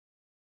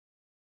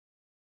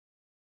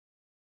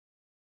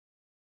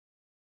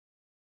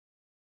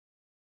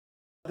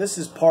This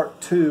is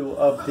part 2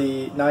 of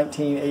the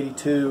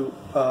 1982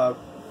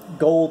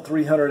 Gold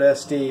 300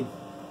 SD,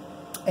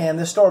 and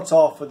this starts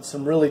off with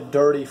some really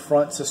dirty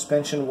front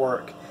suspension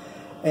work,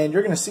 and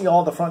you're going to see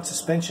all the front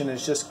suspension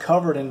is just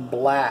covered in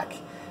black,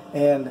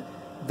 and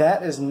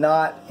that is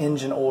not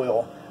engine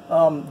oil.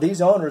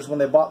 These owners, when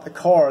they bought the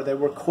car, they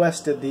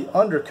requested the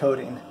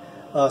undercoating,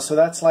 so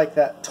that's like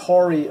that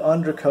tarry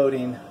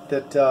undercoating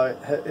that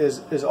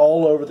is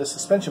all over the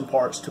suspension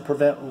parts to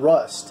prevent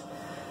rust.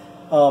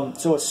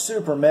 So it's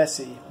super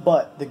messy,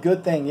 but the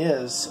good thing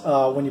is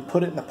when you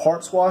put it in the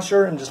parts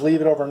washer and just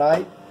leave it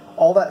overnight,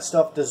 all that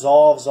stuff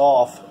dissolves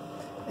off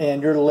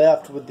and you're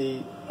left with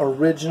the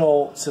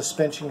original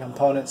suspension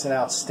components in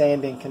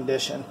outstanding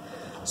condition.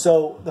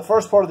 So the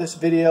first part of this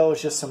video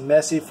is just some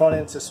messy front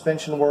end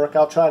suspension work.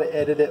 I'll try to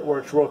edit it where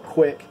it's real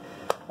quick,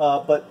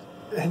 but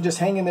just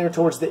hang in there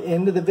towards the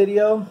end of the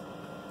video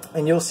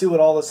and you'll see what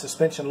all the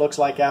suspension looks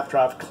like after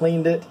I've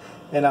cleaned it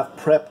and I've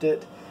prepped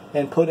it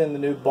and put in the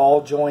new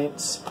ball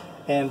joints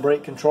and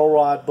brake control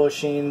rod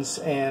bushings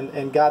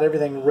and got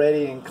everything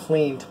ready and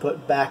clean to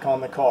put back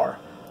on the car.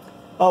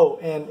 Oh,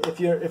 and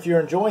if you're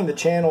enjoying the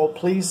channel,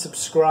 please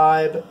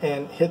subscribe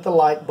and hit the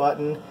like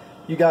button.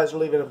 You guys are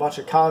leaving a bunch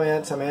of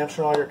comments. I'm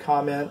answering all your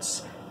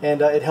comments,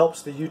 and it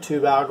helps the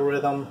YouTube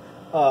algorithm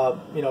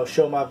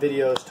show my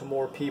videos to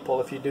more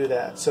people if you do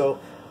that. So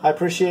I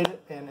appreciate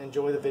it and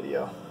enjoy the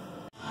video.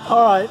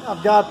 Alright,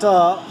 I've got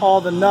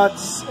all the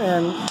nuts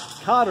and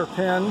cotter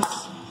pins.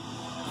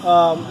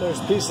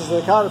 There's pieces of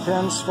the cotter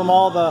pins from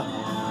all the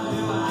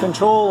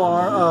control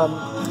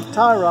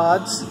tie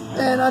rods,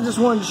 and I just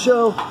wanted to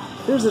show,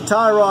 here's a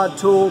tie rod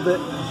tool that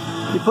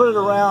you put it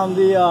around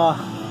the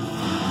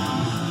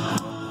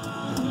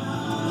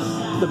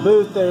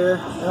boot there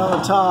and on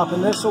the top,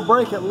 and this will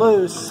break it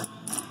loose.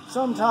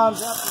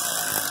 Sometimes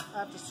I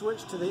have to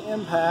switch to the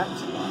impact.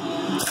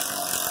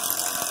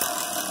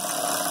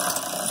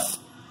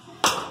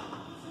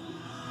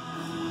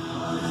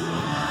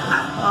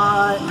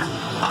 Alright.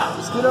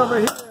 Let's get over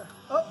here.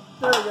 Oh,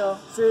 there we go.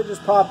 See, it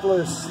just popped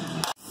loose.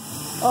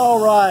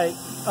 Alright,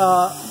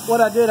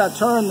 what I did, I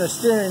turned the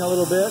steering a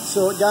little bit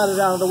so it got it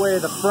out of the way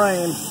of the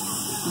frame.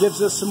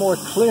 Gives us some more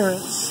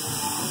clearance.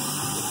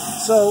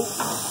 So,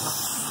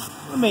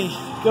 let me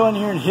go in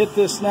here and hit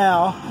this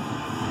now.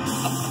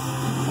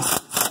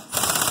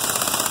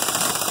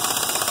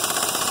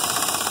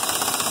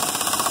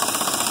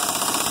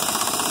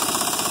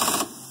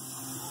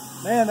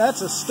 Man,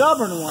 that's a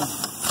stubborn one.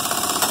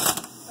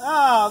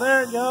 Ah,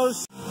 there it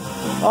goes.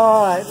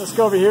 Alright, let's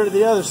go over here to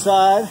the other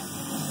side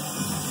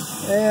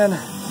and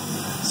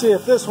see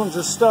if this one's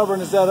as stubborn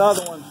as that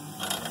other one.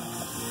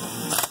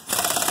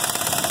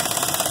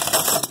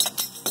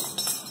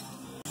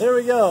 There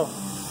we go.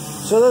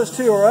 So those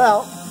two are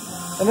out,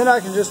 and then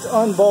I can just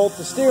unbolt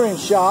the steering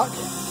shock,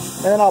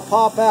 and then I'll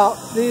pop out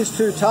these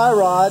two tie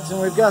rods, and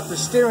we've got the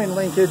steering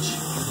linkage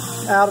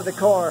out of the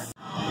car.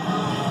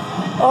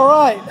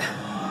 Alright,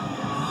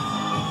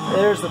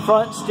 there's the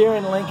front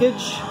steering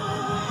linkage.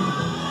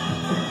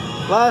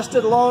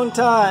 Lasted a long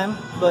time,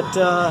 but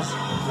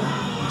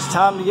it's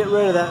time to get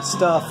rid of that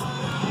stuff.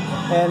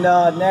 And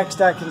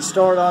next I can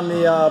start on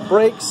the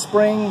brakes,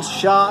 springs,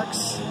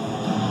 shocks,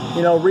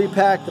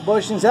 repack the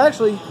bushings.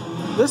 Actually,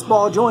 this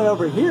ball joint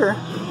over here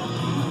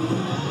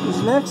is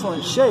in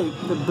excellent shape.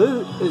 The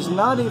boot is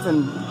not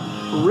even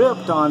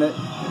ripped on it,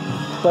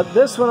 but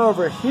this one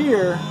over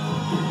here,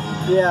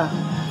 yeah,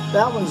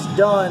 that one's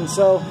done.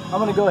 So I'm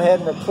going to go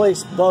ahead and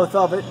replace both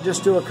of it,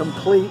 just do a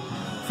complete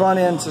front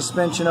end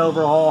suspension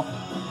overhaul.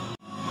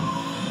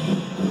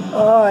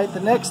 Alright, the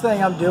next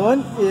thing I'm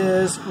doing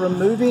is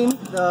removing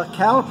the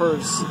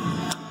calipers,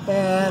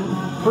 and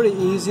pretty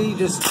easy,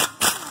 just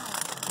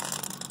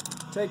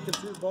take the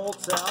two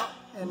bolts out,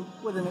 and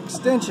with an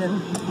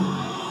extension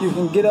you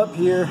can get up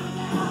here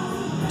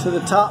to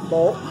the top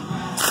bolt.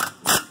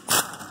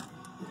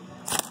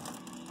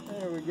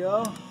 There we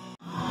go.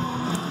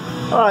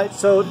 Alright,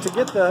 so to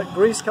get the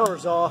grease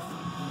covers off,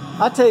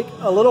 I take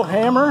a little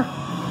hammer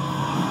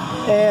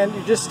and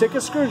you just stick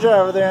a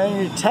screwdriver there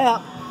and you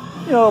tap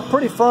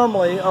pretty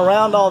firmly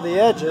around all the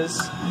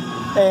edges,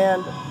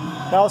 and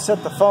I'll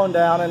set the phone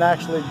down and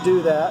actually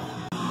do that,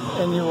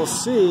 and you will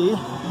see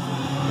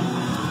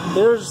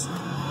there's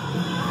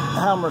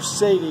how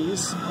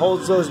Mercedes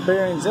holds those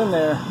bearings in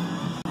there.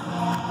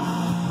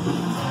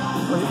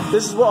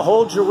 This is what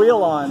holds your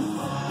wheel on.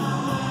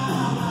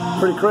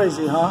 Pretty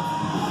crazy, huh?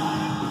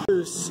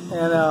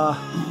 And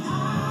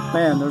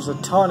man, there's a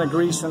ton of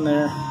grease in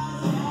there.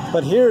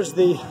 But here's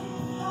the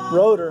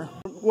rotor.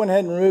 Went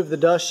ahead and removed the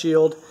dust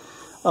shield.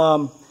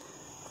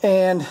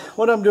 And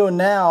what I'm doing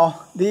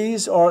now,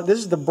 this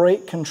is the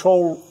brake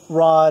control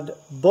rod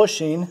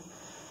bushing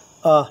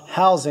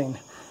housing.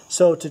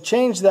 So to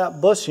change that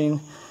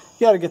bushing,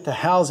 you got to get the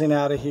housing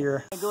out of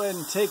here. I'll go ahead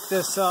and take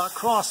this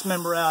cross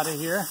member out of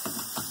here.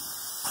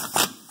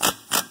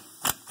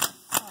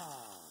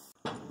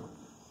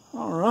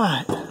 All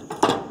right,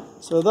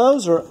 so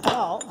those are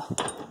out,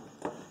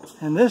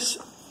 and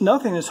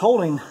nothing is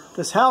holding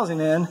this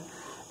housing in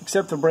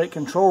except the brake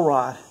control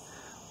rod,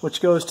 which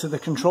goes to the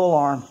control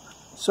arm.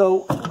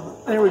 So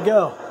there we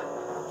go.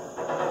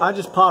 I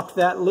just popped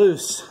that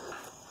loose.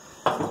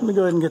 Let me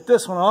go ahead and get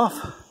this one off.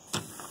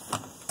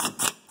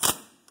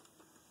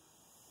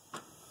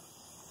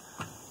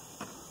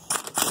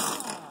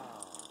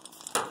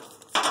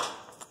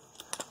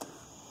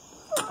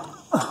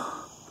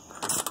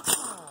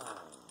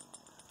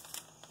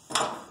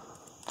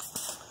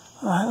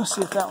 Alright, let's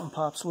see if that one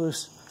pops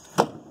loose.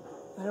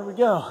 There we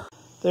go.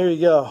 There you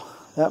go.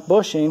 That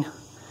bushing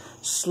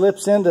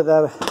slips into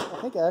that.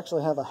 I think I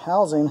actually have a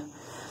housing.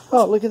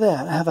 Oh, look at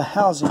that. I have a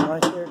housing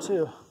right there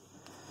too.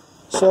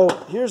 So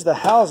here's the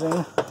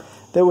housing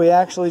that we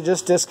actually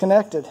just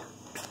disconnected.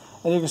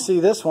 And you can see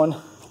this one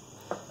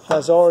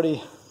has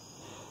the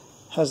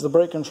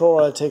brake control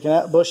rod taken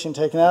out, bushing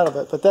taken out of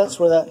it. But that's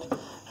where that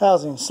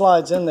housing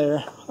slides in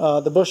there.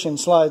 The bushing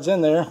slides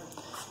in there,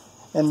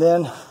 and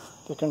then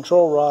the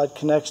control rod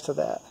connects to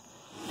that.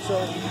 So,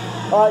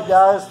 all right,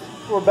 guys,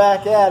 we're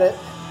back at it.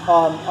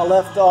 I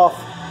left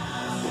off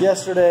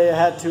yesterday. I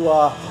had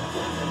to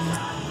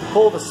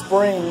pull the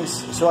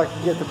springs so I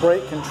could get the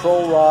brake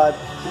control rod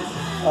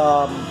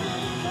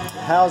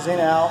housing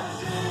out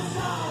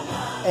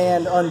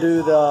and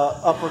undo the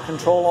upper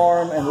control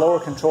arm and lower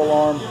control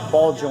arm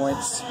ball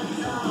joints.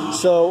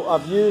 So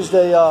I've used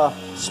a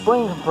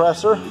spring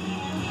compressor.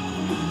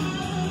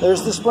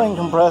 There's the spring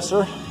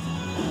compressor.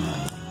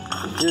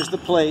 Here's the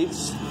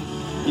plates.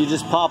 You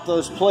just pop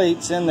those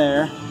plates in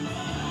there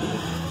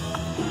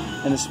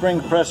and the spring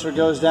compressor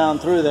goes down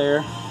through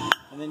there,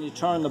 and then you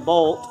turn the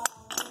bolt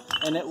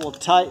and it will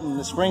tighten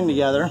the spring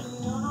together.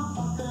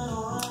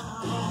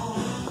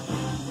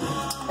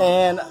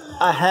 And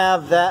I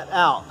have that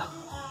out.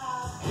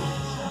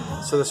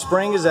 So the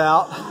spring is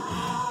out,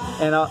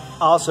 and I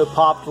also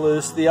popped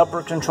loose the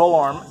upper control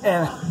arm.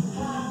 And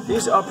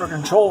these upper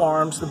control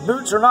arms, the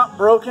boots are not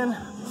broken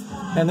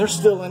and they're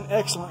still in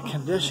excellent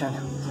condition.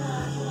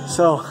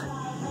 So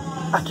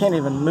I can't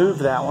even move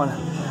that one.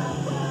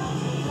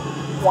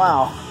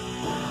 Wow.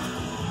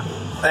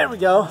 There we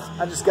go.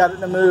 I just got it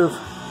to move.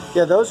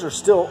 Yeah, those are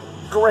still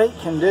great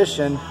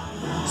condition.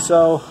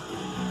 So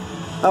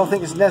I don't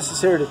think it's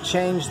necessary to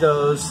change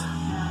those.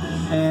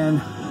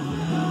 And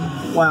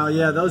wow,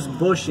 yeah, those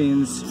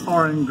bushings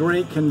are in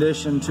great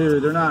condition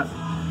too. They're not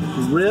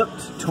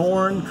ripped,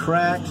 torn,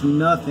 cracked,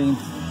 nothing.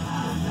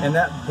 And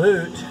that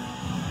boot,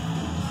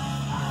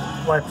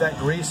 wipe that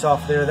grease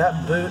off there,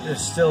 that boot is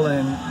still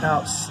in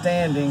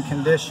outstanding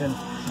condition.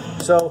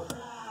 So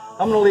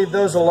I'm gonna leave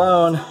those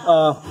alone.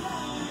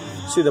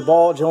 See the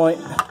ball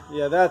joint,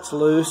 yeah, that's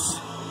loose.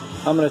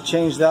 I'm gonna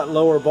change that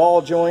lower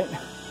ball joint.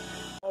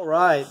 All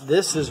right,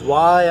 this is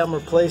why I'm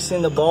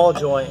replacing the ball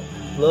joint.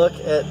 Look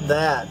at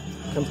that,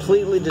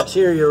 completely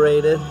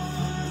deteriorated,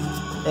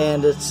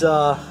 and it's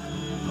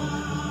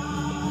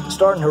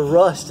starting to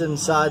rust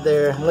inside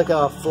there. Look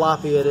how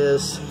floppy it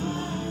is.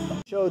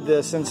 I showed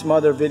this in some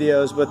other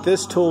videos, but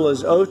this tool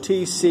is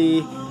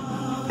OTC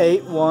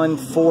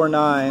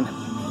 8149.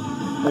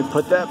 Let me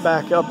put that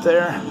back up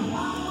there.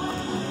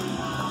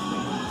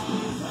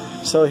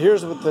 So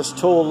here's what this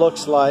tool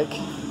looks like.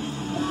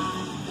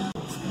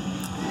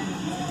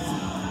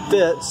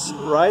 Fits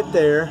right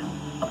there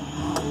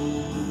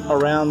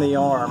around the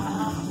arm.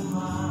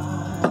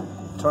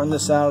 Turn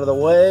this out of the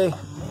way.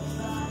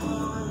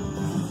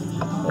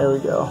 There we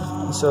go.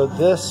 And so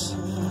this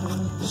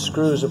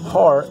screws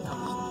apart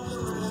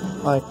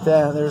like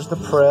that. There's the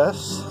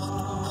press.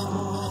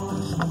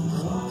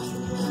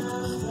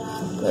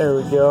 There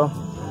we go.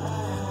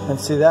 And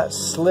see, that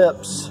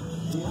slips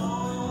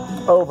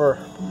over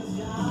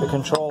the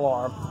control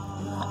arm.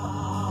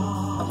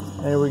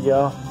 There we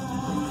go.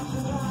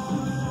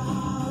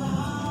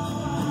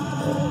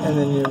 And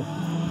then you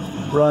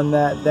run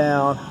that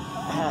down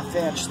 ½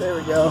 inch. There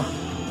we go.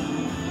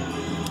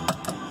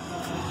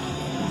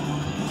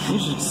 You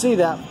should see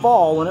that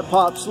fall when it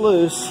pops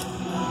loose.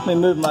 Let me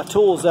move my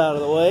tools out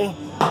of the way.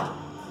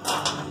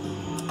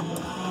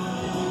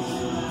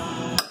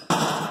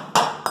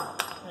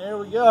 There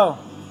we go.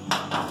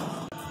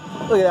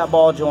 Look at that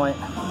ball joint.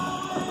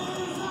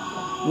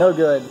 No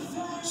good.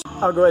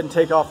 I'll go ahead and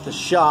take off the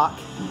shock.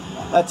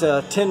 That's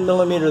a 10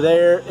 millimeter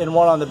there and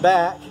one on the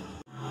back.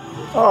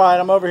 Alright,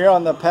 I'm over here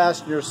on the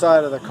passenger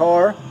side of the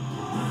car,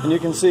 and you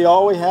can see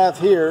all we have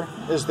here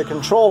is the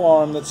control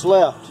arm that's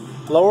left.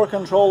 Lower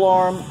control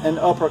arm and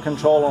upper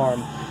control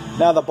arm.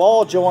 Now the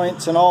ball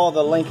joints and all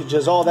the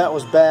linkages, all that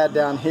was bad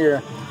down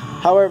here.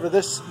 However,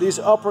 these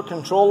upper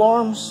control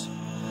arms,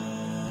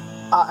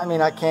 I mean,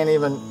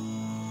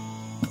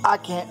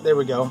 there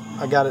we go.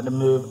 I got it to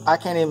move. I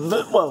can't even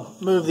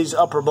move these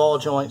upper ball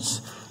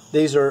joints.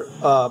 These are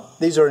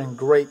in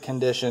great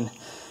condition.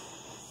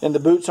 And the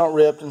boots aren't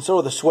ripped, and so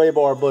are the sway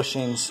bar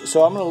bushings.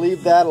 So I'm going to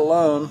leave that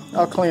alone.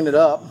 I'll clean it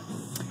up.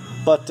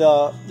 But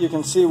you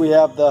can see we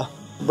have the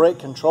brake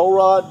control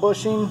rod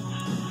bushing.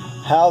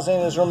 Housing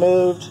is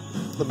removed.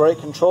 The brake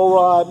control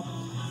rod.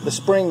 The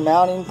spring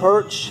mounting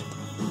perch.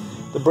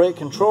 The brake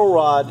control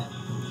rod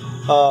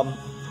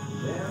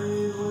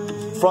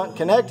front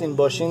connecting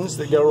bushings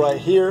that go right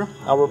here.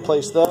 I'll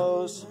replace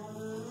those.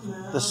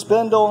 The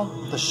spindle,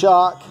 the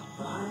shock,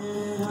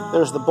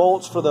 There's the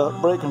bolts for the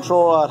brake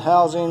control rod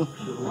housing,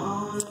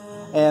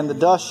 and the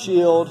dust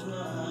shield,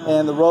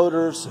 and the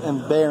rotors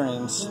and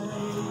bearings.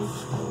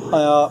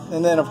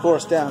 And then of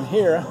course down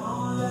here,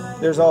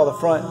 there's all the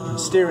front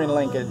steering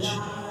linkage.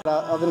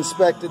 I've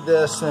inspected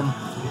this, and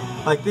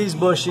like these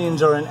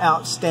bushings are in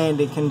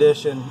outstanding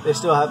condition. They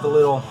still have the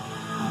little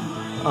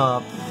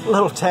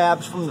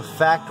tabs from the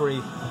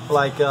factory,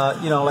 like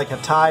you know, like a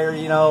tire.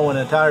 You know, when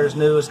a tire is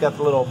new, it's got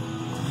the little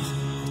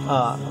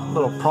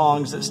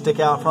prongs that stick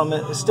out from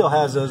it. It still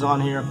has those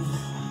on here,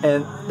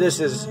 and this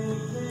is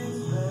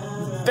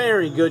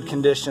very good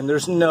condition.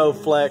 There's no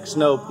flex,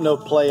 no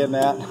play in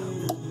that.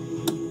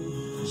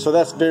 So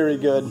that's very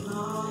good.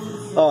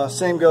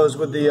 Same goes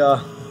with the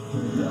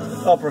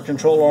upper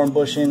control arm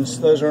bushings.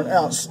 Those are in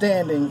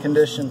outstanding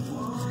condition.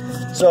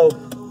 So,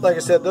 like I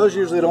said, those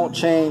usually don't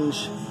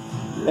change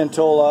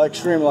until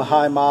extremely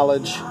high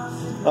mileage.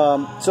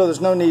 So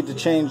there's no need to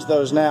change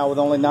those now with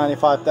only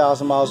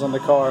 95,000 miles on the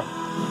car.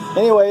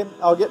 Anyway,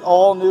 I'll get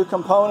all new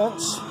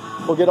components.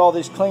 We'll get all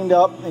these cleaned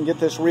up and get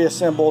this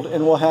reassembled,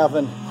 and we'll have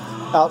an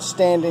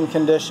outstanding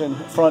condition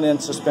front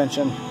end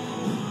suspension.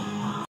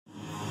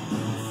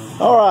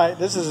 Alright,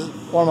 this is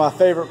one of my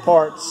favorite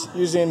parts,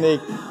 using the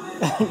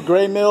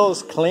Gray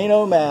Mills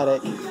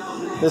Clean-O-Matic.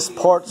 This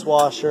parts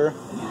washer.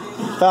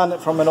 Found it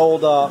from an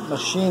old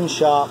machine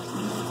shop,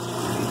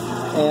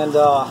 and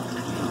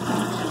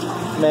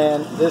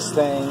man, this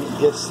thing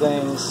gets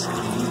things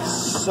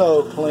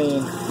so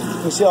clean.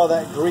 You see all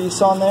that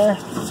grease on there?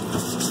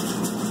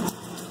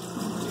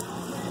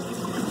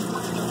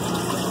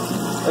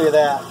 Look at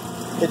that.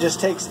 It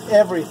just takes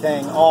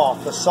everything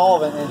off. The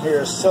solvent in here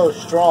is so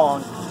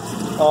strong.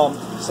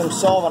 Some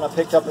solvent I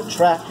picked up at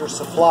Tractor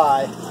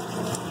Supply,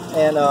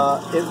 and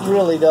it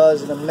really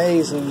does an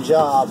amazing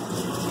job.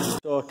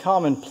 So a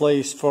common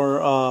place for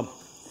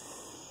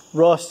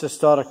rust to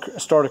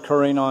start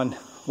occurring on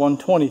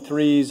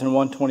 123s and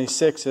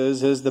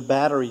 126s is the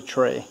battery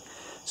tray.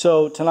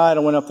 So tonight I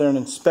went up there and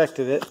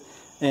inspected it,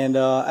 and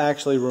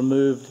actually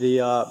removed the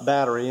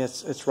battery.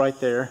 It's right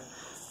there.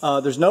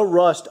 There's no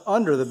rust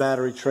under the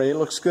battery tray. It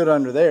looks good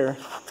under there.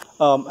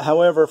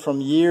 However, from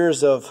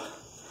years of,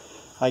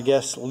 I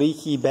guess,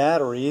 leaky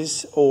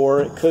batteries,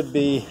 or it could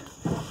be,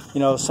 you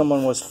know,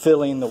 someone was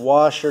filling the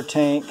washer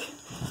tank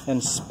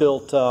and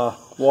spilt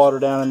water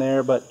down in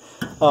there, but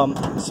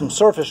some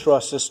surface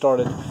rust has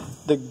started.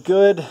 The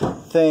good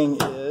thing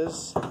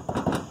is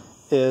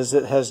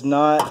it has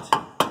not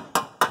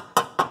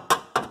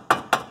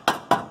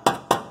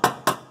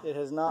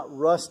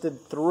rusted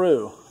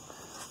through.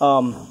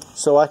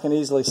 So I can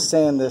easily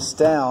sand this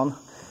down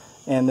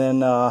and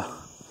then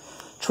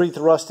treat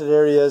the rusted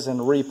areas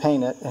and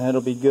repaint it, and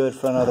it'll be good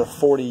for another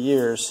 40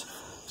 years.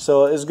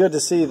 So it's good to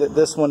see that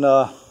this one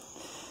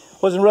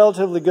was in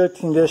relatively good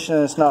condition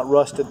and it's not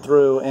rusted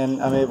through,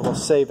 and I'm able to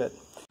save it.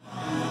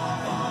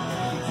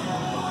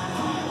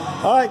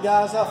 Alright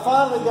guys, I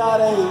finally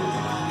got a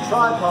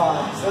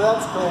tripod, so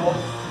that's cool.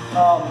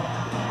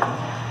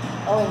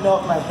 I don't even know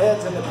if my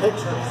head's in the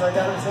picture because I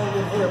got it zoomed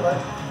in here, but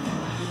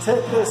you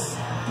take this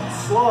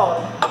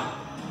slug,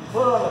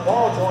 put it on the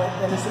ball joint,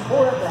 and it's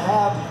important to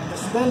have the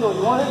spindle.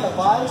 You want it in a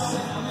vise,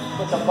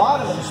 but the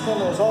bottom of the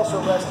spindle is also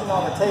resting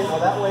on the table.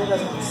 That way it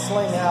doesn't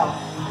sling out.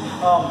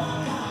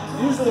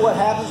 Usually what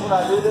happens when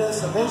I do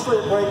this, eventually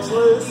it breaks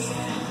loose,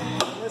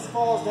 and this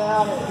falls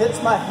down and it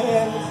hits my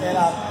hand, and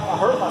I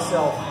hurt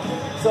myself.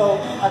 So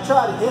I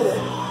try to hit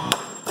it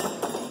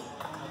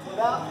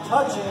without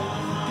touching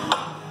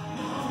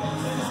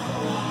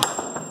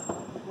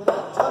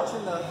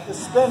the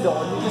spindle,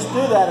 and you just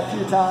do that a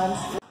few times.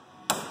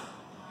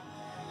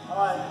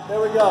 Alright, there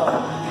we go.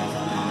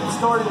 It's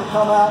starting to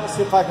come out. Let's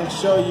see if I can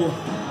show you.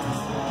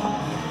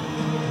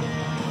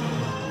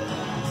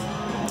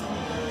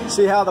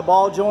 See how the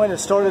ball joint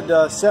has started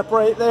to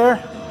separate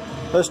there?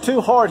 Those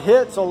two hard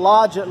hits will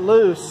lodge it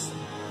loose.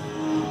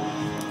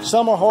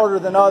 Some are harder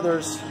than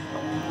others.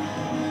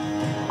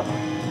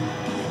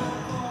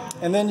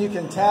 And then you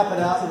can tap it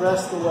out the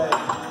rest of the way.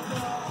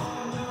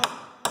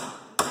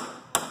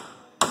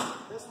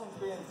 This one's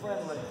being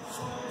friendly.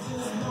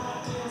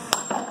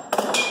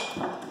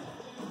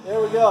 There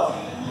we go.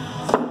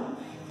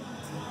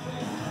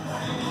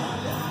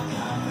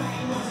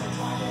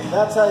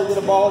 That's how you get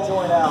a ball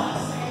joint out.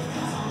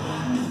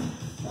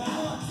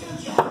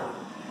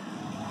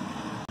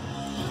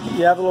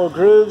 You have little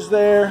grooves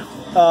there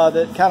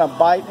that kind of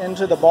bite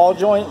into the ball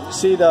joint.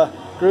 See the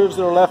grooves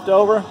that are left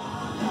over?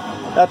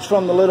 That's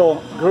from the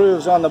little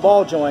grooves on the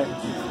ball joint.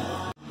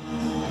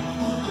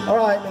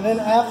 Alright, and then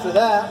after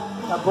that,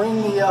 I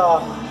bring the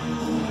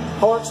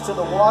parts to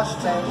the wash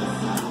tank.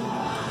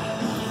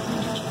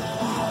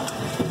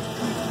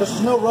 There's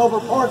no rubber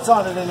parts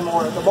on it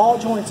anymore. The ball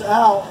joint's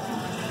out.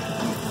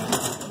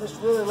 This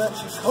really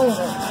lets you clean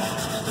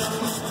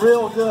it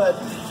real good,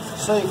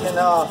 so you can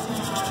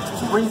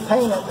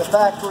repaint it the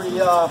factory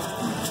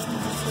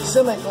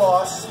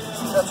semi-gloss.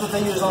 That's what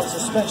they use on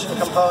suspension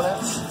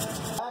components.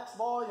 Max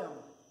volume.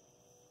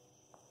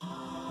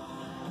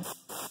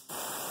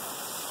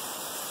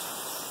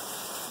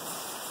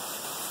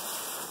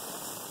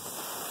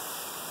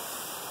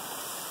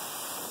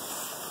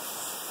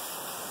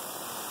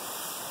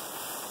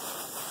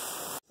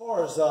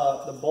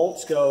 far as the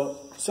bolts go,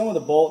 some of the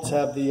bolts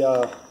have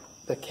the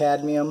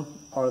cadmium,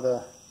 or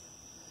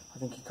I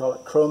think you call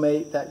it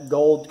chromate, that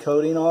gold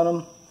coating on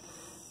them.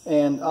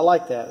 And I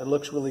like that. It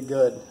looks really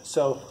good.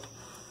 So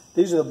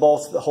these are the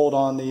bolts that hold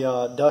on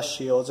the dust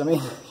shields. I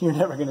mean, you're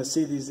never going to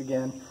see these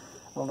again.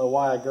 I don't know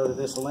why I go to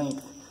this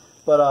length.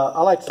 But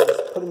I like to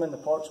just put them in the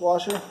parts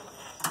washer.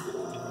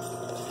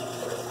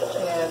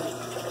 And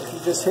if you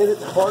just hit it in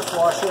the parts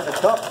washer in a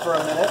cup for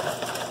a minute,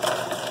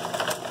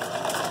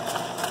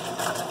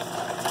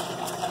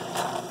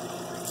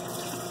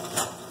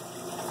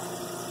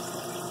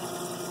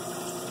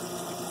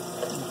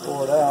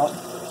 pour it out.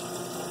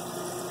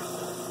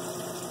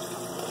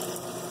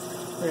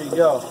 There you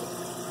go.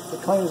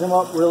 It cleans them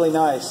up really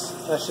nice.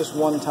 That's just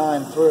one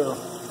time through.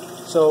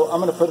 So I'm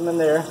going to put them in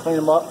there, clean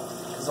them up,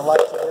 because I like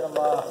to get them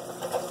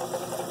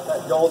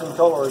that golden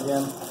color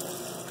again.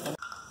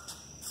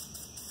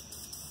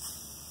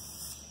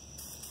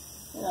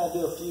 And I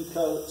do a few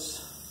coats.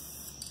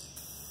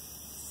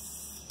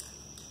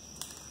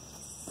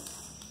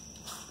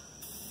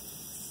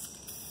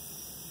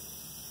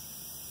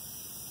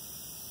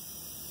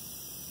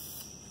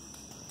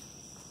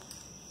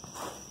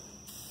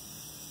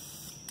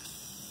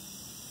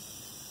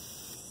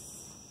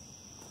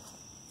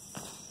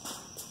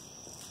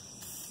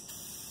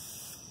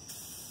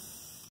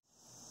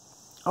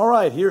 All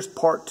right, here's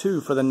part 2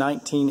 for the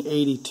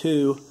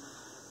 1982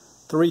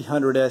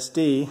 300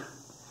 SD.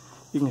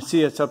 You can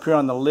see it's up here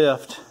on the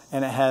lift,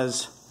 and it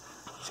has,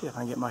 see if I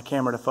can get my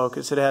camera to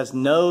focus, it has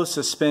no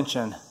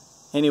suspension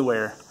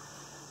anywhere.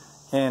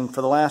 And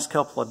for the last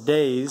couple of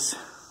days,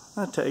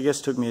 I guess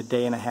it took me a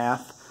day and a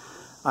half,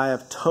 I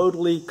have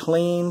totally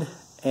cleaned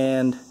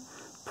and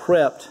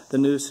prepped the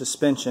new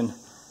suspension.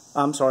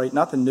 I'm sorry,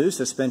 not the new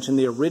suspension,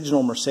 the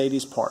original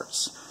Mercedes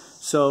parts.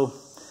 So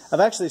I've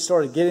actually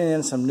started getting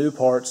in some new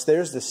parts.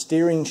 There's the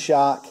steering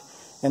shock,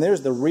 and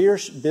there's the rear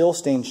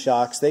Bilstein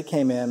shocks. They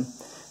came in.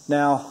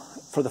 Now,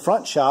 for the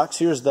front shocks,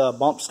 here's the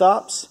bump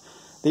stops.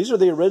 These are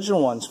the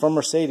original ones from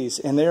Mercedes,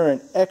 and they're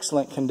in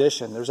excellent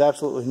condition. There's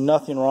absolutely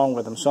nothing wrong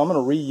with them, so I'm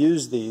going to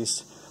reuse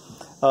these.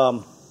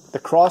 The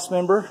cross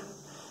member,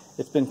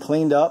 it's been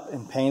cleaned up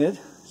and painted.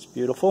 It's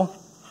beautiful.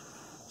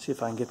 Let's see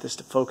if I can get this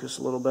to focus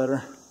a little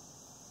better.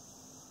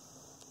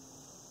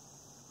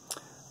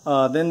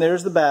 Then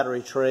there's the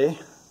battery tray.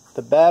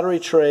 The battery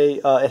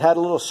tray, it had a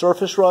little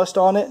surface rust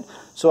on it,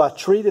 so I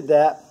treated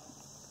that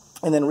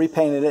and then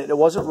repainted it. It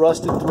wasn't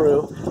rusted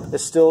through.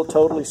 It's still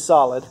totally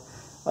solid.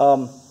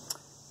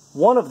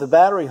 One of the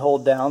battery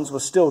hold downs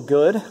was still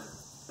good,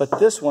 but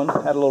this one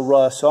had a little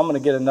rust, so I'm going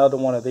to get another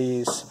one of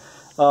these.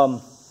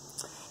 So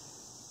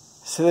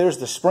there's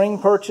the spring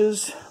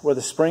perches where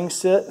the springs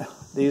sit.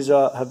 These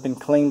have been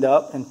cleaned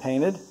up and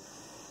painted.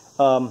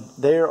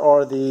 There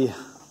are the,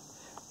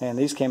 man,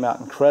 these came out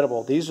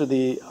incredible. These are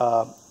the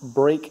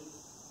brake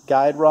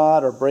guide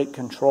rod or brake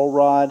control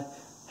rod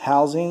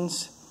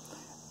housings,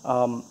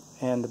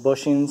 and the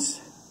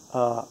bushings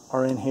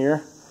are in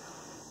here.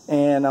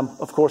 And I'm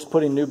of course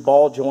putting new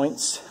ball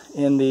joints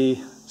in the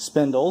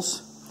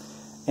spindles.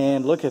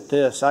 And look at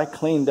this, I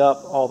cleaned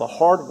up all the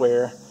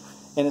hardware,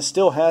 and it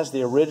still has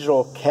the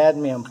original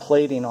cadmium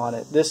plating on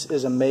it. This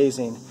is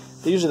amazing.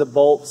 These are the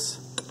bolts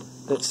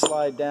that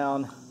slide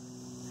down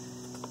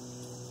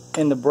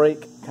in the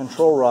brake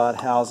control rod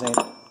housing.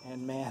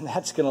 And man,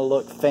 that's going to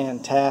look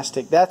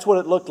fantastic. That's what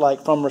it looked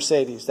like from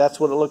Mercedes. That's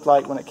what it looked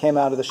like when it came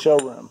out of the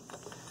showroom.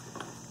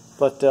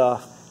 But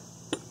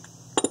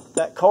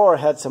that car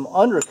had some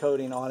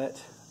undercoating on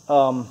it,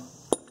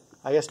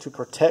 I guess to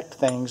protect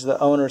things. The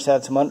owners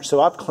had some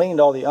so I've cleaned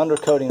all the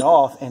undercoating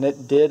off, and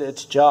it did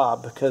its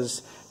job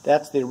because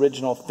that's the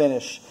original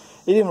finish.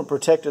 It even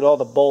protected all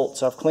the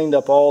bolts. I've cleaned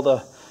up all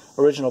the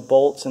original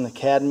bolts, and the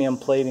cadmium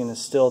plating is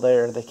still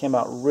there. They came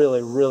out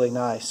really, really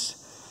nice.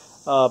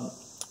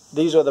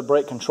 These are the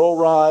brake control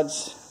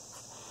rods.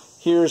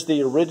 Here's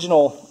the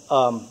original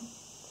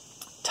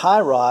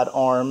tie rod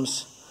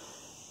arms.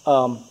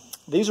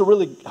 These are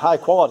really high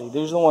quality.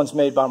 These are the ones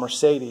made by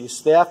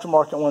Mercedes. The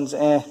aftermarket ones,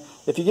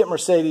 if you get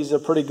Mercedes, they're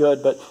pretty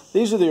good, but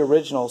these are the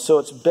originals. So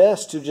it's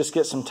best to just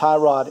get some tie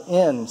rod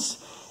ends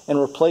and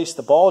replace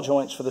the ball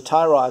joints for the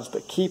tie rods,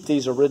 but keep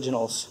these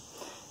originals.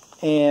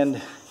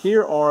 And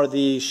here are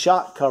the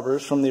shock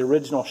covers from the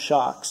original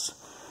shocks.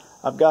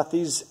 I've got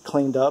these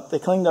cleaned up. They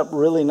cleaned up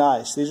really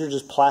nice. These are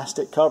just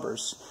plastic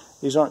covers.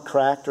 These aren't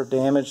cracked or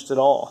damaged at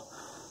all.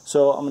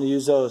 So I'm going to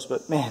use those.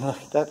 But man, look,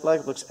 that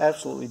leg looks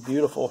absolutely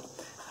beautiful,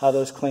 how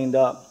those cleaned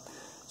up.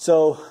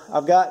 So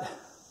I've got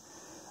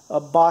a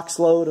box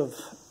load of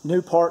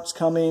new parts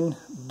coming,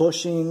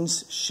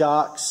 bushings,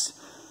 shocks,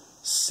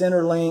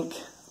 center link,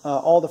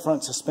 all the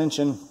front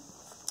suspension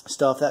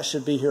stuff. That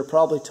should be here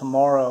probably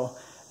tomorrow.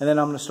 And then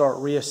I'm going to start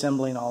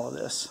reassembling all of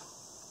this.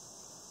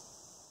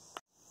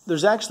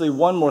 There's actually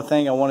one more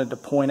thing I wanted to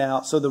point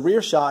out. So the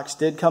rear shocks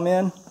did come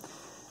in,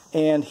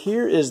 and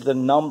here is the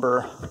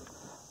number.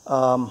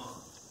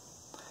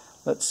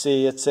 Let's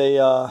see, it's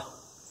a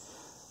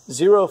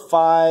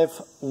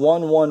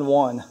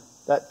 05111.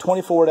 That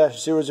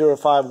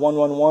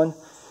 24-005111.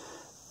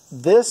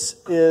 This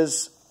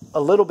is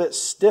a little bit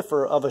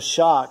stiffer of a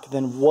shock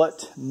than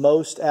what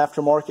most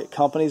aftermarket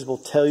companies will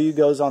tell you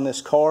goes on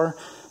this car,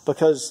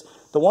 because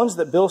the ones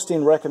that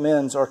Bilstein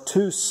recommends are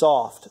too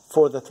soft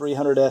for the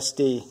 300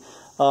 SD.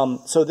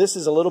 So this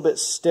is a little bit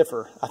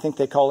stiffer. I think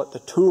they call it the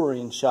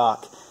touring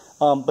shock.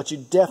 But you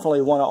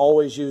definitely want to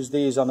always use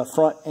these on the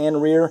front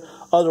and rear.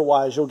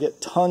 Otherwise, you'll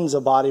get tons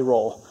of body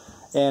roll.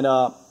 And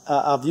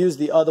I've used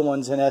the other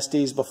ones in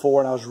SDs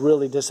before, and I was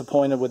really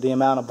disappointed with the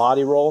amount of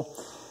body roll.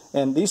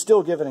 And these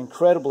still give an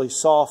incredibly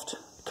soft,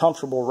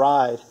 comfortable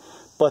ride,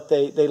 but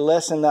they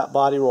lessen that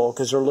body roll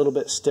because they're a little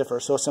bit stiffer.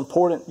 So it's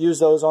important to use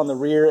those on the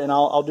rear, and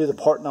I'll do the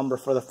part number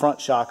for the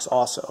front shocks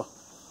also.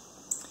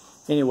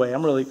 Anyway,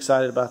 I'm really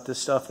excited about this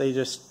stuff.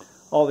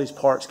 All these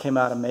parts came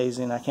out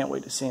amazing. I can't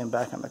wait to see them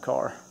back in the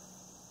car.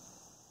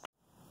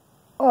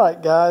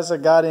 Alright guys, I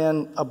got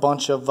in a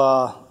bunch of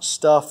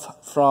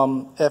stuff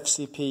from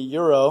FCP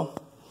Euro.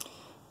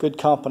 Good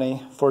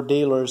company for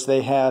dealers.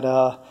 They had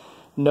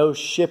no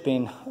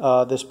shipping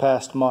this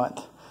past month.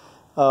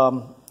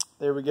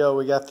 There we go.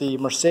 We got the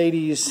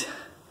Mercedes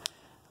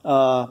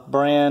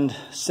brand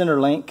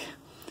Centerlink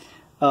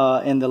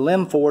and the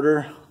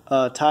Limforder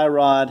tie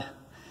rod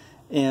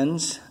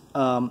ends,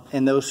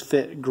 and those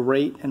fit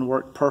great and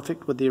work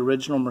perfect with the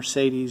original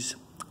Mercedes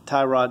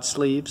tie rod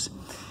sleeves.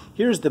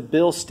 Here's the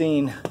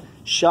Bilstein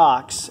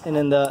shocks, and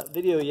in the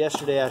video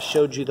yesterday I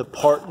showed you the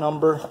part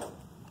number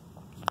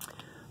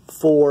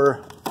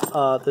for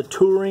the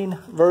touring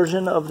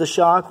version of the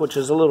shock, which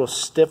is a little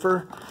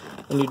stiffer,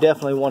 and you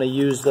definitely want to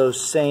use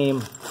those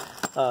same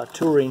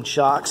touring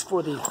shocks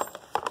for the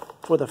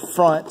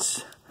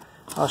fronts.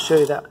 I'll show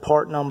you that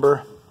part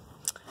number.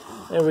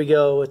 There we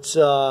go. It's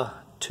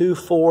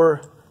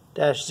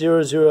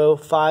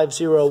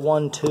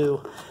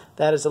 24-005012.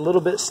 That is a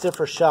little bit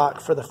stiffer shock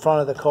for the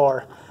front of the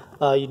car.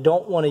 You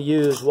don't want to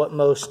use what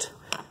most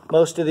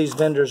of these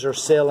vendors are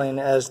selling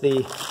as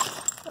the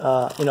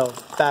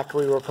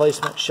factory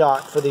replacement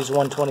shock for these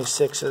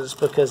 126s,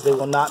 because they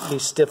will not be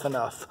stiff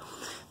enough.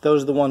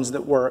 Those are the ones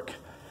that work.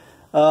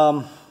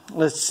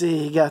 Let's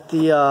see, you got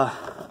the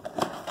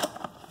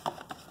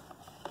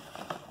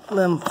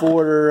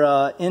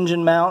Limforder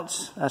engine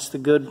mounts. That's the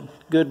good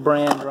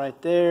brand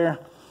right there.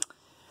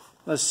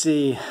 Let's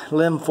see,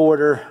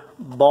 Limforder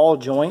ball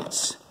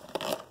joints.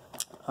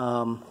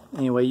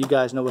 Anyway, you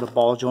guys know what a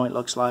ball joint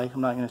looks like. I'm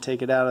not going to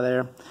take it out of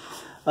there.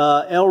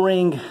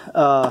 L-Ring,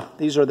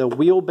 these are the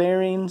wheel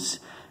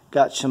bearings.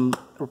 Got some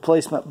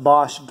replacement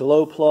Bosch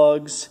glow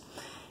plugs.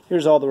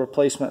 Here's all the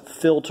replacement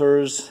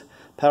filters,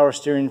 power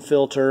steering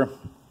filter,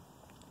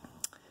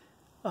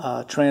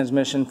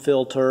 transmission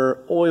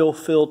filter, oil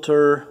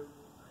filter,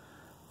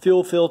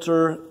 fuel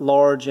filter,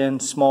 large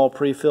and small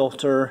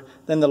pre-filter,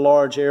 then the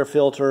large air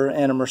filter,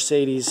 and a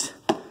Mercedes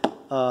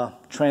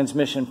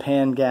transmission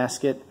pan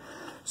gasket.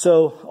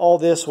 So all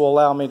this will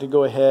allow me to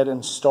go ahead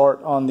and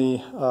start on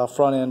the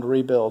front end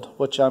rebuild,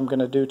 which I'm going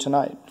to do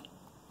tonight.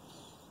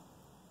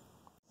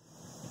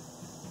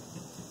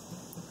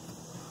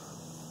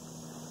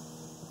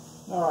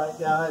 Alright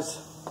guys,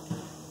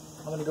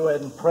 I'm going to go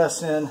ahead and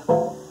press in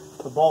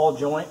the ball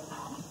joint.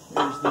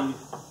 Here's the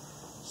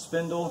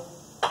spindle,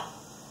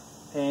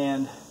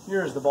 and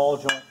here's the ball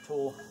joint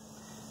tool.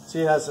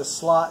 See, it has a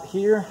slot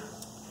here.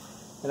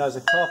 It has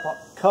a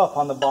cup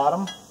on the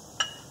bottom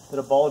that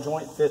a ball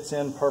joint fits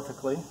in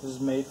perfectly. This is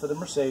made for the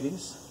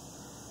Mercedes.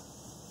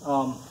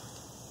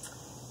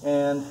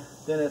 And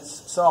then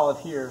it's solid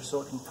here,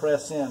 so it can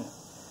press in.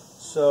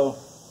 So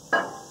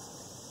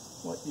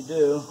what you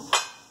do,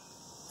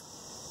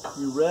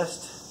 you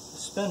rest the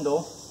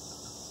spindle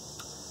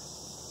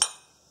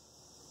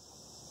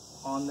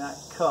on that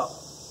cup,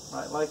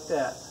 right like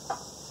that.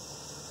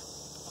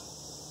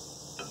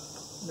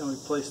 Then we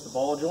place the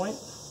ball joint.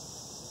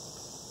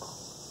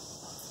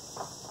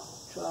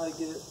 Try to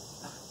get it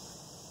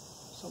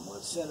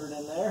somewhat centered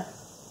in there.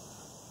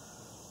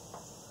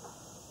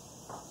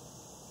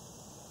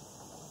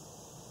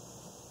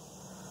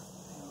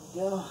 There we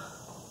go.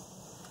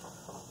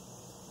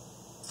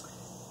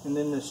 And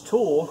then this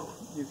tool,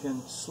 you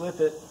can slip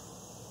it.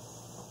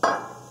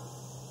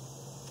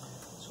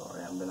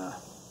 Sorry, I'm gonna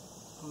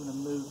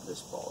move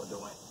this ball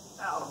joint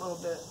out a little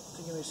bit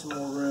to give me some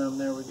more room.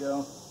 There we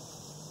go.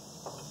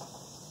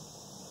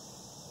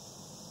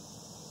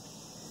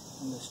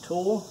 And this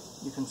tool,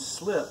 you can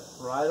slip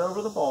right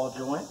over the ball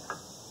joint,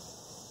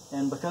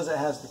 and because it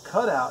has the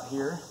cutout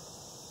here,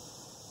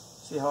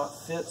 see how it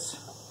fits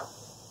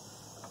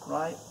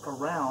right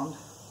around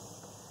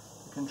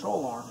the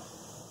control arm.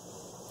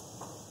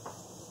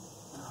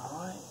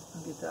 Alright,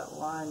 I'll get that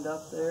lined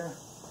up there,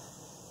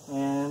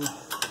 and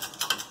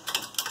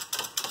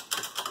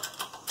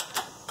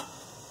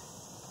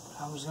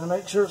I'm just going to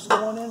make sure it's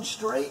going in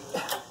straight.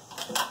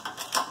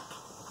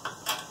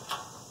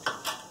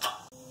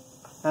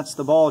 That's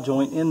the ball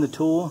joint in the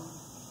tool,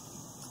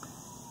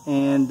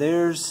 and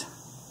there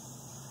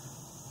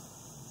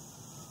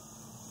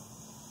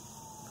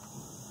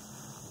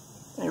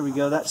we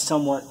go. That's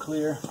somewhat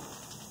clear,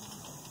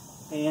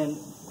 and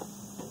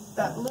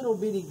that little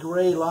bitty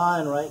gray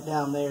line right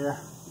down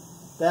there,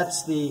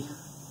 that's the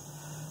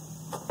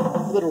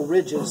little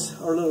ridges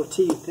or little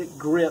teeth that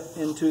grip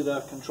into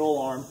the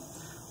control arm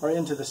or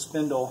into the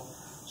spindle.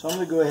 So I'm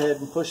going to go ahead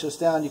and push this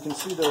down. You can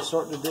see those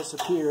starting to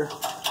disappear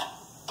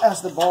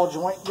as the ball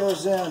joint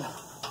goes in.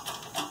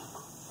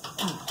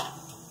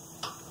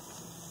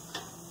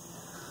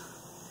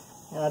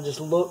 And I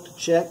just look to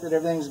check that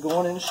everything's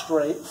going in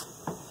straight.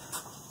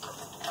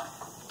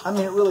 I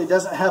mean, it really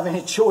doesn't have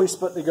any choice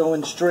but to go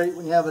in straight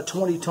when you have a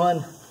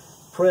 20-ton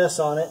press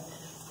on it.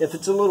 If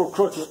it's a little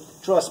crooked,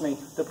 trust me,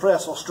 the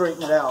press will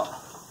straighten it out.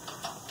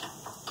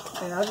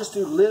 And I just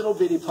do little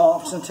bitty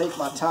pumps and take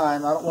my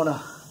time. I don't want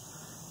to,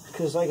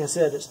 because like I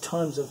said, it's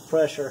tons of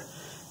pressure.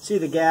 See,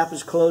 the gap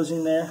is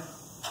closing there.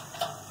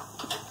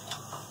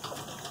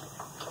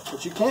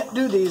 But you can't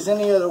do these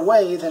any other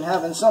way than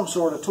having some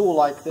sort of tool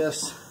like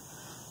this.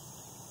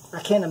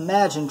 I can't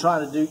imagine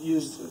trying to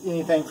use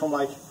anything from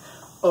like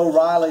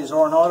O'Reilly's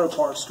or an auto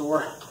parts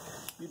store.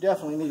 You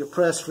definitely need a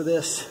press for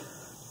this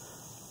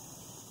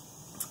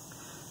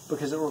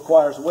because it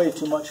requires way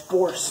too much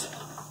force.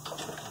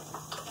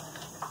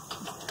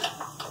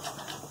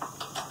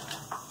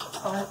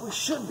 Alright, we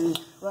should be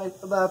right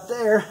about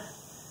there.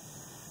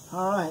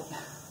 Alright,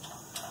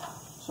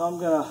 so I'm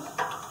going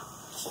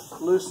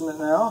to loosen it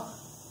now.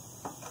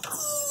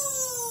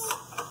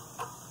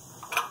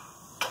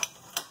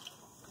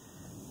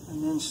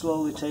 And then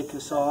slowly take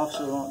this off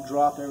so we don't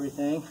drop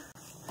everything.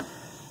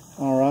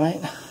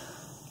 Alright,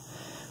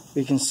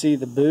 we can see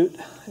the boot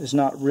is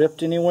not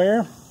ripped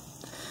anywhere.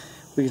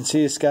 We can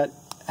see it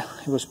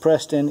was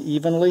pressed in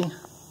evenly. You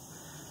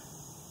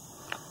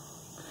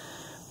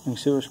can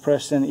see it was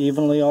pressed in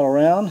evenly all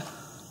around.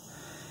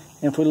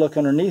 And if we look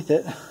underneath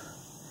it,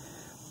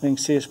 we can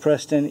see it's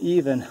pressed in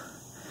even.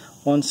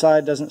 One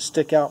side doesn't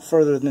stick out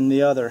further than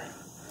the other.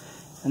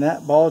 And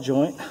that ball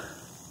joint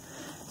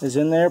is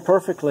in there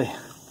perfectly.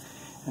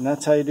 And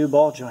that's how you do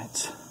ball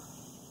joints.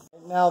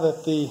 Now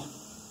that the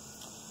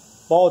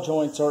ball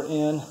joints are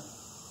in,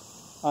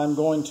 I'm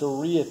going to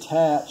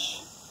reattach.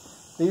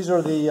 These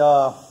are the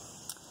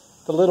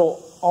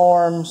little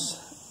arms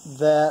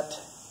that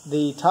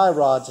the tie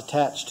rod's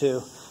attached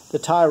to. The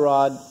tie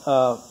rod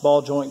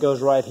ball joint goes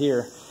right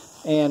here.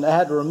 And I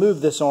had to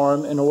remove this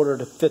arm in order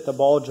to fit the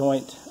ball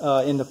joint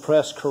in the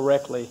press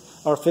correctly,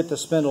 or fit the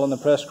spindle in the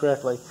press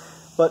correctly.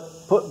 But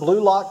put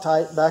blue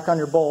Loctite back on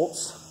your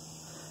bolts,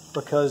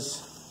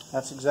 because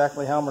that's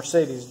exactly how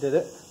Mercedes did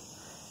it.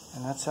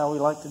 And that's how we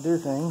like to do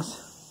things.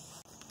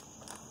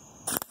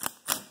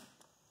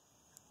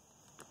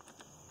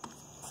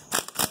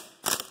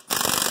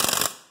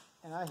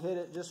 And I hit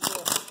it just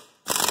for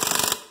a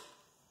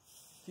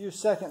few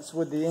seconds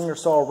with the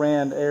Ingersoll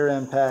Rand air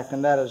impact,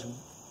 and that is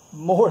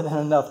more than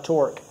enough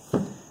torque.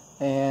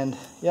 And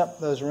yep,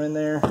 those are in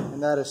there,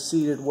 and that is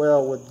seated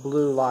well with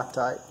blue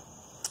Loctite.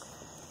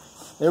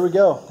 There we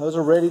go. Those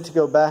are ready to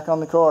go back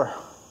on the car.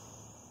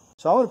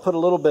 So I'm going to put a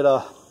little bit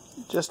of,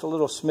 just a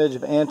little smidge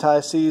of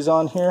anti-seize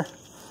on here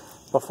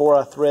before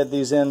I thread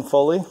these in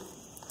fully.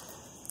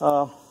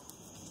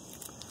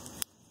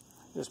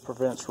 Just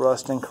prevents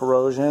rust and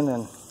corrosion,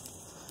 and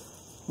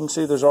you can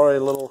see there's already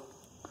a little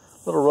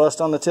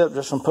rust on the tip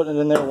just from putting it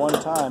in there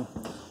one time.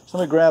 So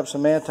let me grab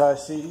some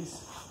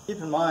anti-seize. Keep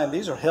in mind,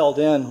 these are held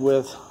in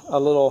with a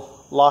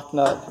little lock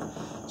nut,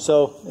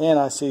 so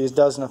anti-seize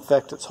doesn't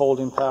affect its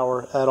holding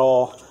power at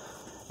all.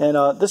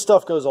 And this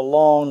stuff goes a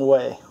long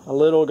way. A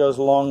little goes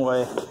a long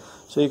way.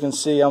 So you can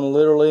see I'm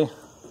literally,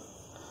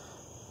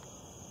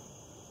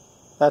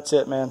 that's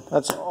it, man.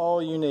 That's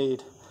all you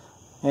need.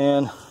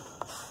 And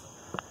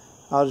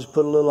I'll just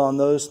put a little on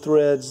those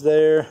threads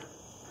there.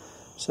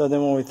 So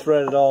then when we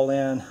thread it all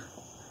in,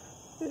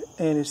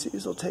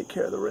 anti-seize will take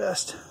care of the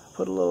rest.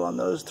 Put a little on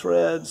those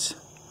threads.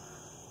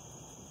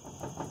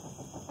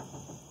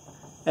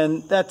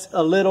 And that's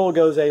a little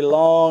goes a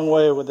long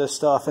way with this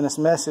stuff. And it's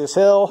messy as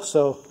hell,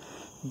 so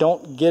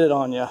don't get it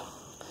on you.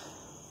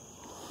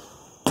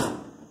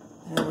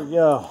 There we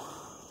go.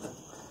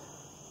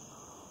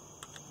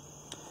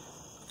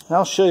 And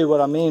I'll show you what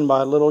I mean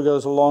by a little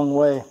goes a long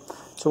way.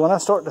 So when I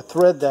start to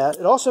thread that,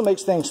 it also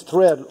makes things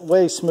thread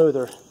way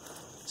smoother.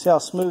 See how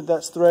smooth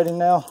that's threading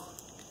now?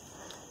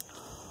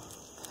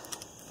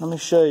 Let me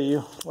show you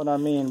what I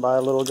mean by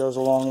a little goes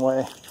a long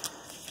way.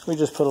 We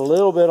just put a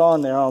little bit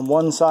on there on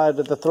one side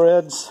of the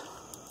threads.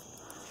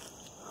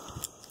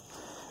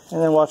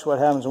 And then watch what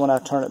happens when I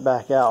turn it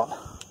back out.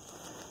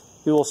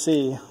 You will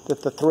see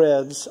that the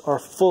threads are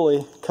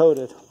fully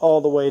coated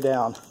all the way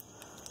down.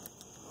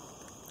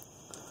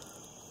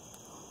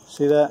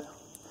 See that?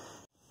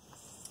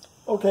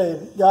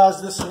 Okay,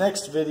 guys, this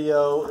next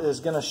video is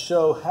going to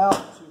show how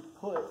to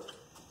put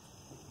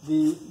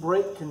the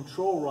brake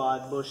control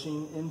rod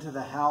bushing into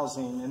the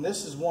housing. And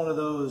this is one of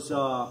those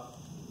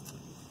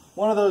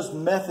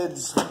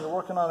methods when you're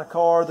working on a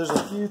car. There's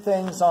a few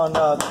things on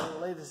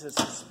related to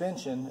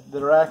suspension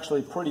that are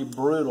actually pretty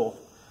brutal.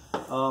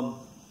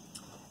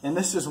 And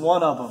this is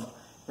one of them.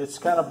 It's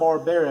kind of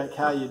barbaric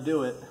how you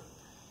do it,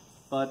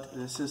 but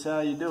this is how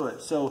you do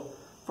it. So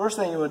first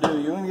thing you want to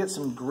do, you want to get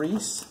some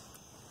grease,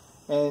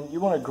 and you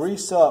want to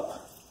grease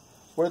up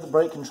where the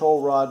brake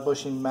control rod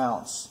bushing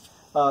mounts.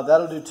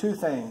 that'll do two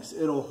things.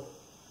 It'll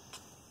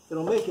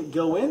make it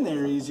go in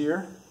there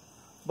easier,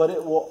 but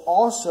it will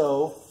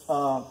also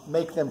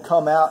make them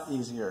come out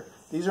easier.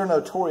 These are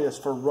notorious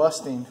for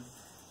rusting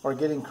or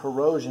getting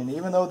corrosion.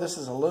 Even though this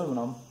is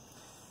aluminum,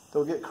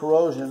 they'll get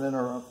corrosion and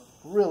are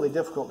really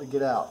difficult to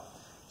get out.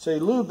 So you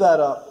lube that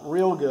up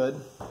real good.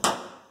 I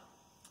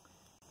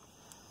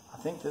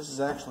think this is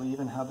actually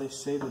even how they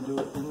say to do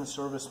it in the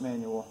service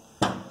manual.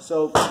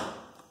 So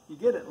you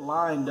get it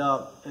lined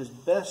up as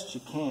best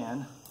you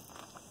can,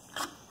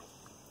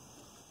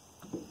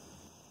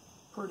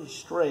 pretty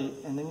straight,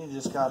 and then you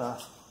just gotta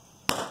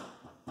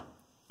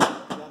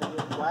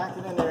whack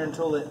it in there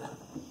until it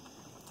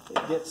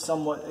gets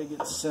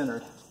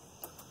centered.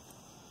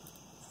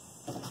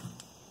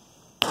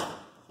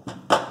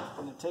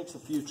 And it takes a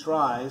few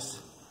tries.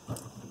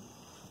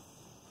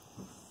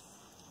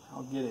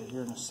 I'll get it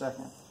here in a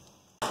second.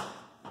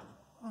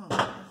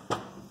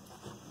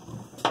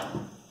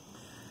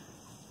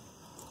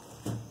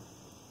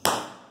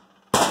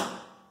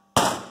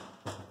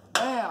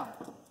 Bam!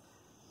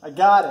 I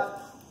got it.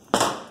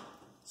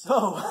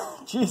 So,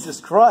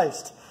 Jesus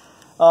Christ.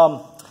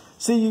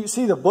 You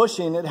see the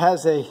bushing,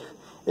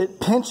 it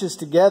pinches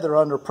together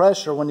under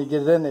pressure when you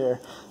get it in there.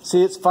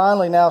 See, it's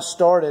finally now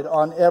started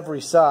on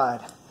every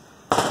side.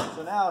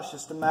 So now it's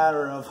just a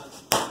matter of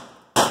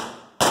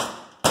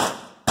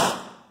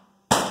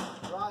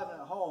driving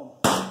it home.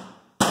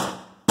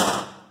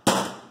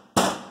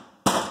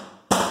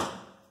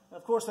 And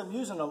of course, I'm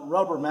using a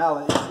rubber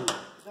mallet. It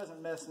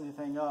doesn't mess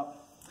anything up.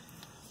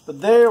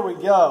 But there we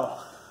go.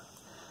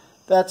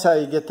 That's how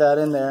you get that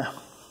in there.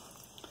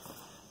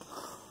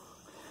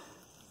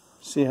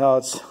 See how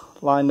it's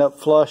lined up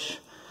flush?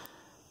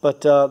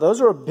 But those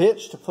are a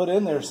bitch to put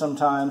in there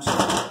sometimes.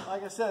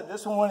 Like I said,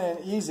 this one went in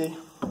easy.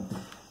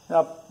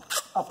 Now,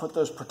 I'll put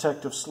those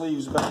protective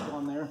sleeves back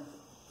on there.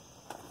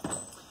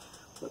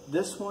 But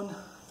this one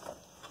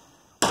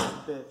was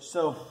a bitch.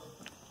 So,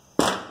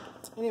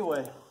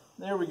 anyway,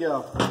 there we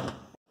go.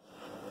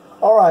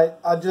 Alright,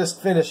 I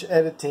just finished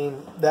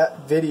editing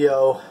that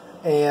video,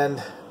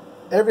 and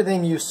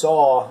everything you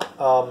saw,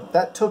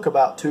 that took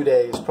about 2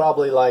 days,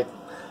 probably like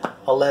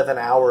 11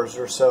 hours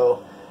or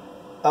so.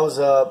 That was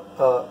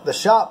the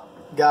shop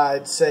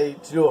guide say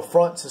to do a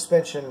front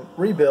suspension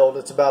rebuild,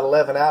 it's about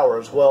 11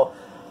 hours. Well,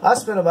 I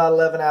spent about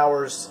 11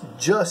 hours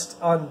just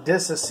on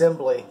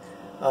disassembly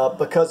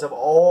because of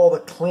all the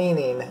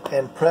cleaning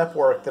and prep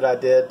work that I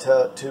did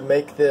to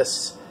make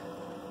this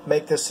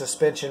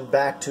suspension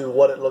back to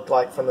what it looked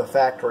like from the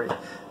factory.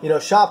 You know,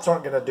 shops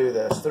aren't going to do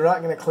this. They're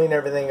not going to clean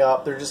everything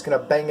up. They're just going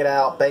to bang it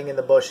out, bang in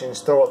the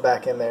bushings, throw it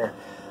back in there.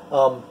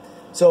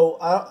 So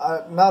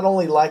I not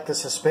only like the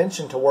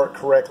suspension to work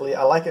correctly,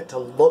 I like it to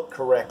look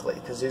correctly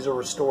because these are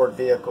restored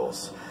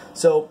vehicles.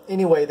 So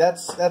anyway,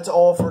 that's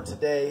all for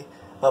today.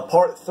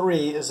 Part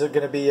 3 is going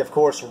to be, of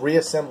course,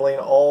 reassembling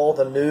all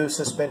the new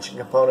suspension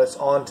components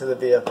onto the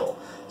vehicle.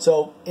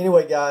 So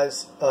anyway,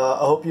 guys, I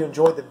hope you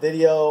enjoyed the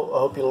video. I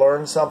hope you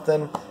learned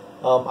something.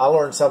 I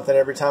learn something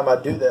every time I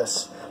do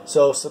this.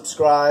 So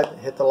subscribe,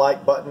 hit the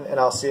like button, and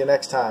I'll see you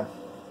next time.